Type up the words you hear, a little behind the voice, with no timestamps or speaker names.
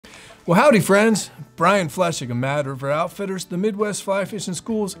Well, howdy friends. Brian Flechsig of Mad River Outfitters, the Midwest Fly Fishing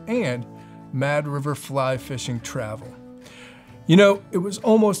Schools, and Mad River Fly Fishing Travel. You know, it was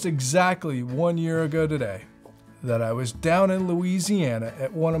almost exactly 1 year ago today that I was down in Louisiana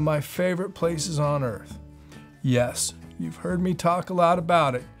at one of my favorite places on earth. Yes, you've heard me talk a lot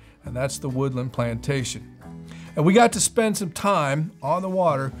about it, and that's the Woodland Plantation. And we got to spend some time on the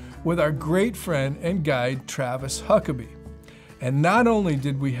water with our great friend and guide, Travis Huckabee. And not only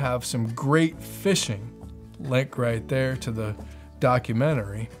did we have some great fishing, link right there to the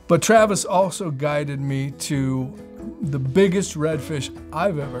documentary, but Travis also guided me to the biggest redfish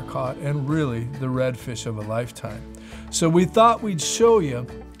I've ever caught, and really the redfish of a lifetime. So we thought we'd show you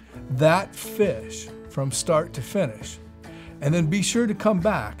that fish from start to finish. And then be sure to come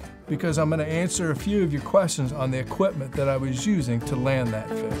back, because I'm gonna answer a few of your questions on the equipment that I was using to land that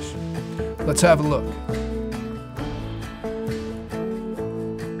fish. Let's have a look.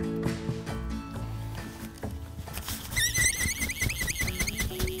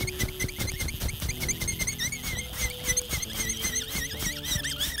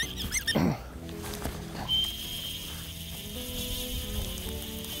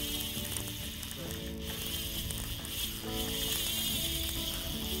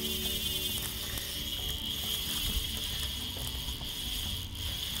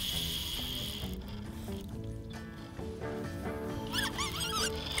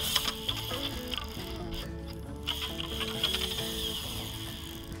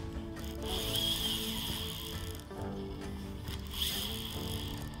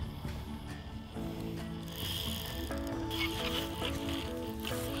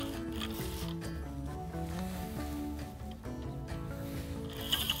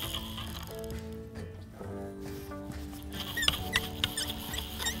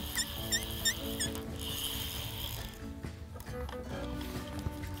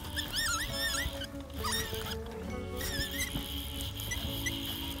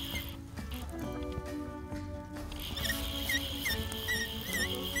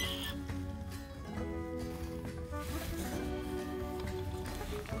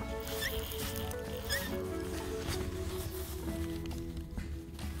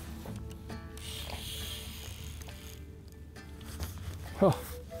 Oh,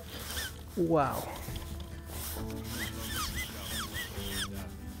 wow.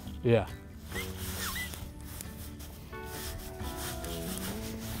 Yeah.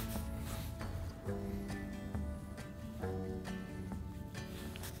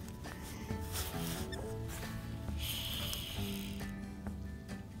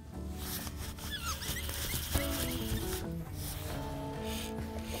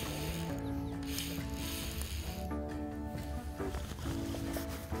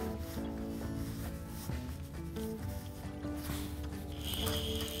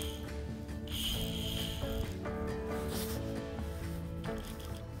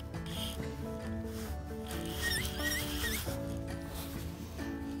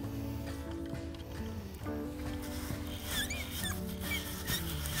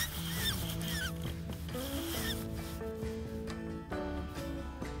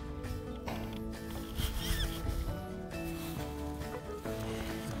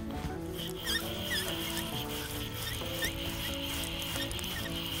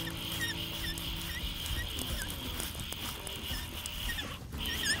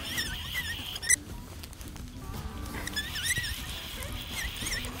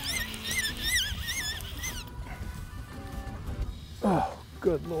 Oh,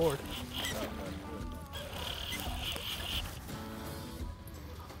 good Lord.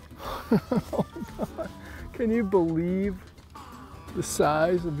 Oh, God. Can you believe the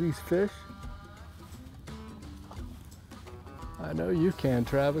size of these fish? I know you can,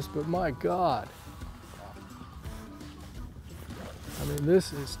 Travis, but my God. I mean,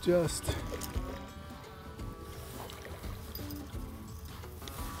 this is just...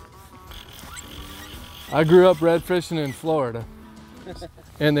 I grew up red fishing in Florida.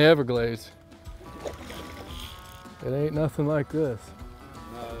 In the Everglades. It ain't nothing like this.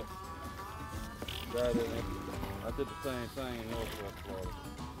 No, I did the same thing in Northwest Florida.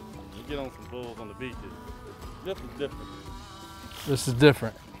 You get on some bulls on the beaches. This is different. This is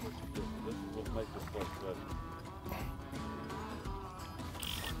different. This is what makes this place better.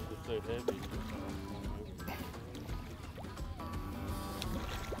 It's so heavy.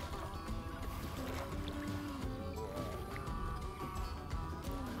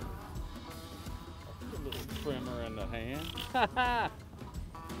 Trimmer in the hand.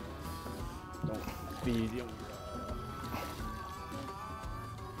 Don't feed him.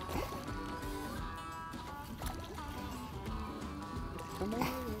 Come on.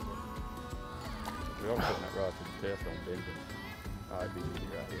 We are putting that rod to the test on bending. All right, be easy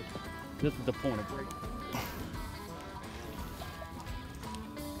right here. This is the point of break.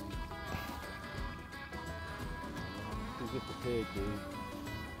 He's just a pig, dude.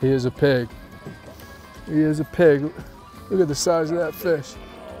 He is a pig. He is a pig. Look at the size of that fish.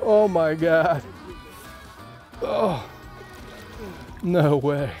 Oh my God. Oh, no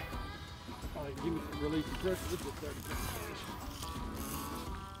way. All right, give me some release the pressure. This is 30 pounds.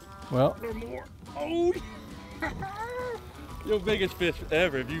 Well, No more. Oh, your biggest fish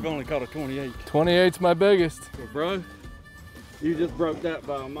ever if you've only caught a 28. 28's my biggest. So, bro, you just broke that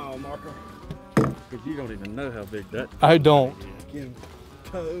by a mile marker. Because you don't even know how big that I don't. is. Get him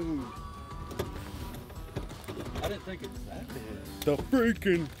towed. I didn't think it was that big. The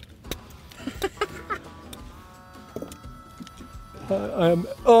freaking.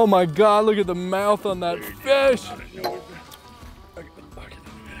 Oh my God, look at the mouth on that fish. I didn't know it. Look at the bucket in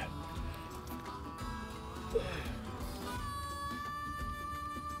a minute.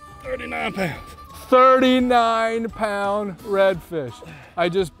 39 pounds. 39-pound redfish. I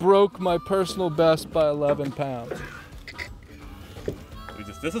just broke my personal best by 11 pounds.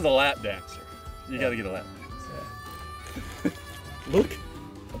 This is a lap dancer. You gotta get a lap dance. Look.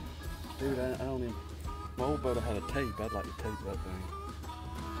 Dude, I don't even. My old boat had a tape. I'd like to tape that thing.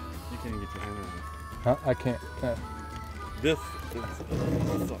 You can't even get your hand on it. Huh? I can't. This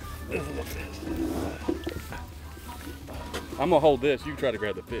is a fish. I'm gonna hold this. You try to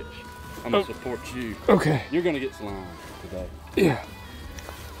grab the fish. I'm gonna support you. Okay. You're gonna get slime today. Yeah.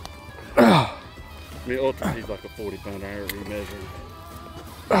 I mean, ultra, he's like a 40-pounder. I already measured.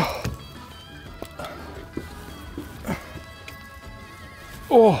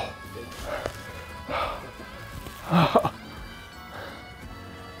 Oh.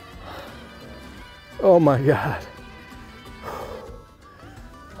 Oh my God.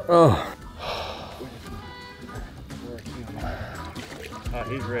 Oh.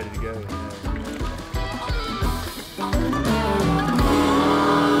 He's ready to go.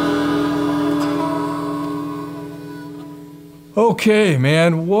 Okay,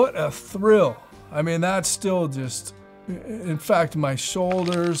 man, what a thrill. I mean, that's still just, in fact, my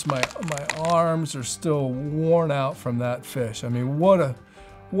shoulders, my arms are still worn out from that fish. I mean, what a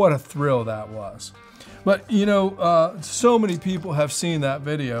thrill that was. But you know, so many people have seen that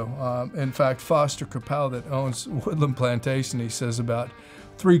video. In fact, Foster Capel that owns Woodland Plantation, he says about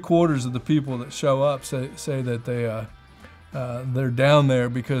 3/4 of the people that show up say that they're down there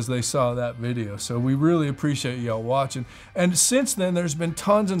because they saw that video. So we really appreciate y'all watching. And since then, there's been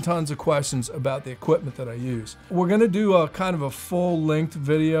tons and tons of questions about the equipment that I use. We're gonna do a kind of a full-length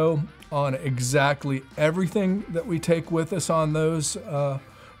video on exactly everything that we take with us on those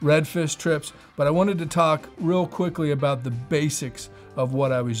redfish trips, but I wanted to talk real quickly about the basics of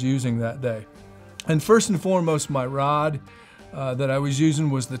what I was using that day. And first and foremost, my rod that I was using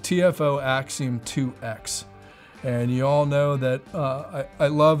was the TFO Axiom 2X. And you all know that I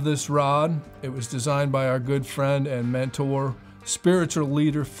love this rod. It was designed by our good friend and mentor, spiritual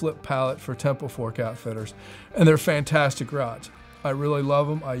leader, Flip Pallet for Temple Fork Outfitters. And they're fantastic rods. I really love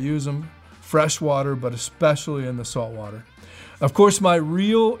them. I use them freshwater, but especially in the saltwater. Of course, my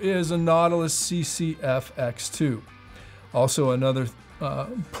reel is a Nautilus CCF X2. Also another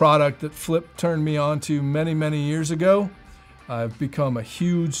product that Flip turned me on to many, many years ago. I've become a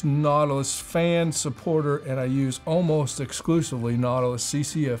huge Nautilus fan, supporter, and I use almost exclusively Nautilus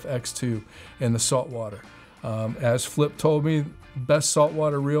CCF X2 in the saltwater. As Flip told me, best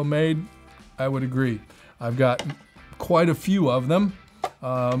saltwater reel made, I would agree. I've got quite a few of them.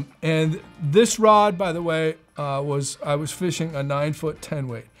 And this rod, by the way, I was fishing a 9-foot 10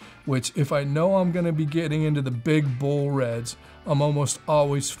 weight, which if I know I'm gonna be getting into the big bull reds, I'm almost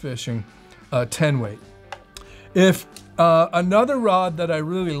always fishing a 10 weight. If another rod that I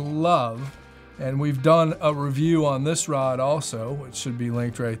really love, and we've done a review on this rod also, which should be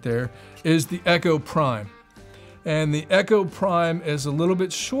linked right there, is the Echo Prime. And the Echo Prime is a little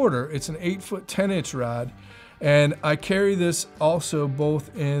bit shorter. It's an 8-foot 10-inch rod. And I carry this also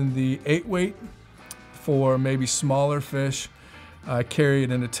both in the 8 weight for maybe smaller fish. I carry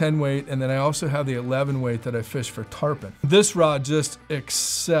it in a 10 weight, and then I also have the 11 weight that I fish for tarpon. This rod just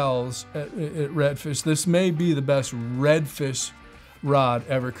excels at redfish. This may be the best redfish rod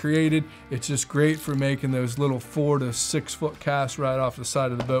ever created. It's just great for making those little 4 to 6 foot casts right off the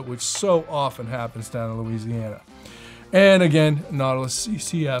side of the boat, which so often happens down in Louisiana. And again, Nautilus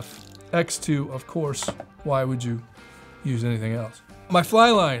CCF X2, of course. Why would you use anything else? My fly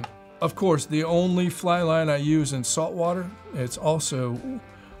line, of course, the only fly line I use in saltwater. It's also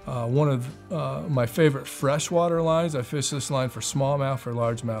one of my favorite freshwater lines. I fish this line for smallmouth or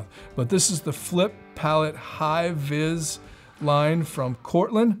largemouth, but this is the Flip Palette High Viz line from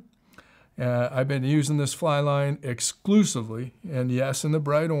Cortland. I've been using this fly line exclusively, and yes, in the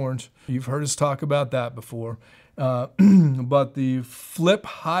bright orange. You've heard us talk about that before. But the Flip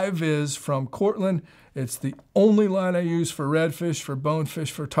High Viz from Cortland, it's the only line I use for redfish, for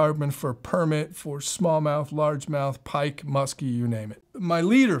bonefish, for tarpon, for permit, for smallmouth, largemouth, pike, muskie, you name it. My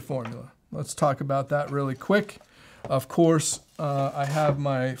leader formula, let's talk about that really quick. Of course, I have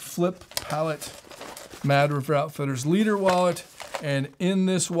my Flip Palette Mad River Outfitters leader wallet, and in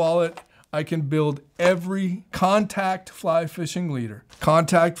this wallet, I can build every contact fly fishing leader.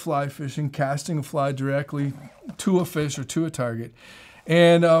 Contact fly fishing, casting a fly directly to a fish or to a target.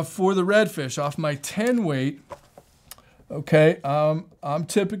 And for the redfish, off my 10 weight, okay, I'm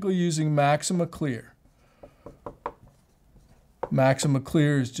typically using Maxima Clear. Maxima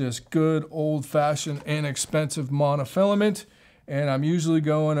Clear is just good, old-fashioned, inexpensive monofilament, and I'm usually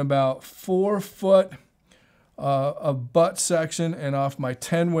going about 4 foot a butt section, and off my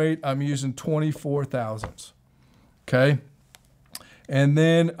 10 weight, I'm using 24 thousandths, okay? And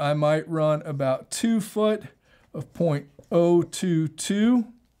then I might run about 2 foot of 0.022,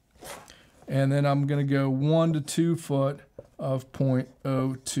 and then I'm gonna go 1 to 2 foot of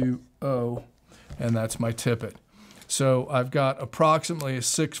 0.020, and that's my tippet. So I've got approximately a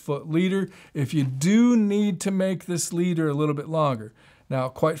 6 foot leader. If you do need to make this leader a little bit longer, now,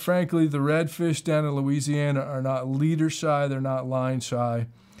 quite frankly, the redfish down in Louisiana are not leader shy, they're not line shy.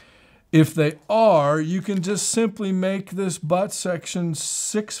 If they are, you can just simply make this butt section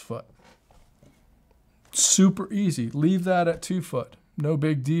 6 foot. Super easy. Leave that at 2 foot. No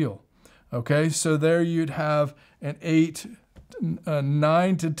big deal. Okay, so there you'd have an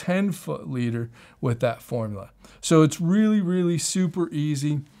 9 to 10 foot leader with that formula. So it's really, really super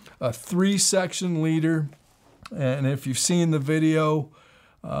easy. A 3-section leader. And if you've seen the video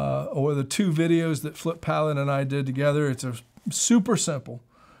or the 2 videos that Flip Palette and I did together, it's a super simple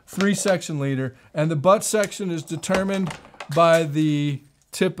 3-section leader. And the butt section is determined by the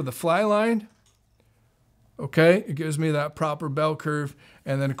tip of the fly line. Okay, it gives me that proper bell curve.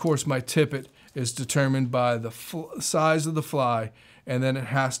 And then, of course, my tippet is determined by the size of the fly. And then it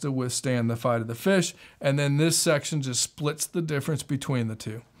has to withstand the fight of the fish. And then this section just splits the difference between the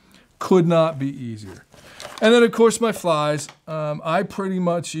two. Could not be easier. And then, of course, my flies. I pretty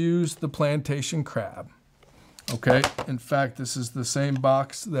much use the plantation crab. Okay, in fact, this is the same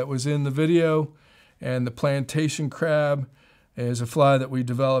box that was in the video. And the plantation crab is a fly that we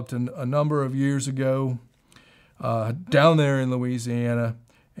developed a number of years ago down there in Louisiana.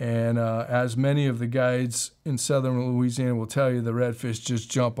 And as many of the guides in southern Louisiana will tell you, the redfish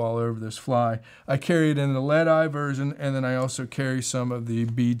just jump all over this fly. I carry it in the lead-eye version, and then I also carry some of the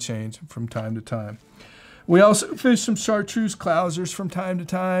bead chains from time to time. We also fish some chartreuse clousers from time to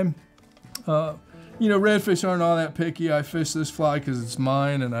time. You know, redfish aren't all that picky. I fish this fly because it's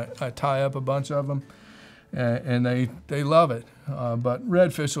mine, and I tie up a bunch of them, and they love it. But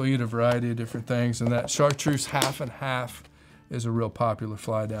redfish will eat a variety of different things, and that chartreuse half and half is a real popular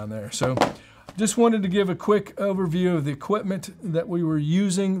fly down there. So just wanted to give a quick overview of the equipment that we were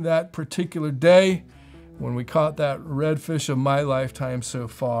using that particular day when we caught that redfish of my lifetime so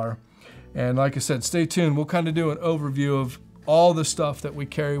far. And like I said, stay tuned. We'll kind of do an overview of all the stuff that we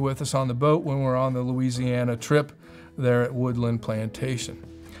carry with us on the boat when we're on the Louisiana trip there at Woodland Plantation.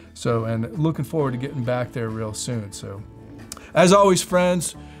 So, and looking forward to getting back there real soon. So, as always,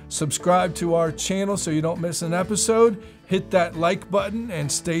 friends, subscribe to our channel so you don't miss an episode. Hit that like button and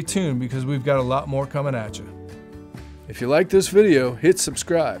stay tuned because we've got a lot more coming at you. If you like this video, hit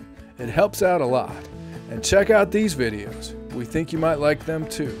subscribe. It helps out a lot. And check out these videos. We think you might like them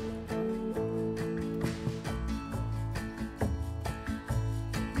too.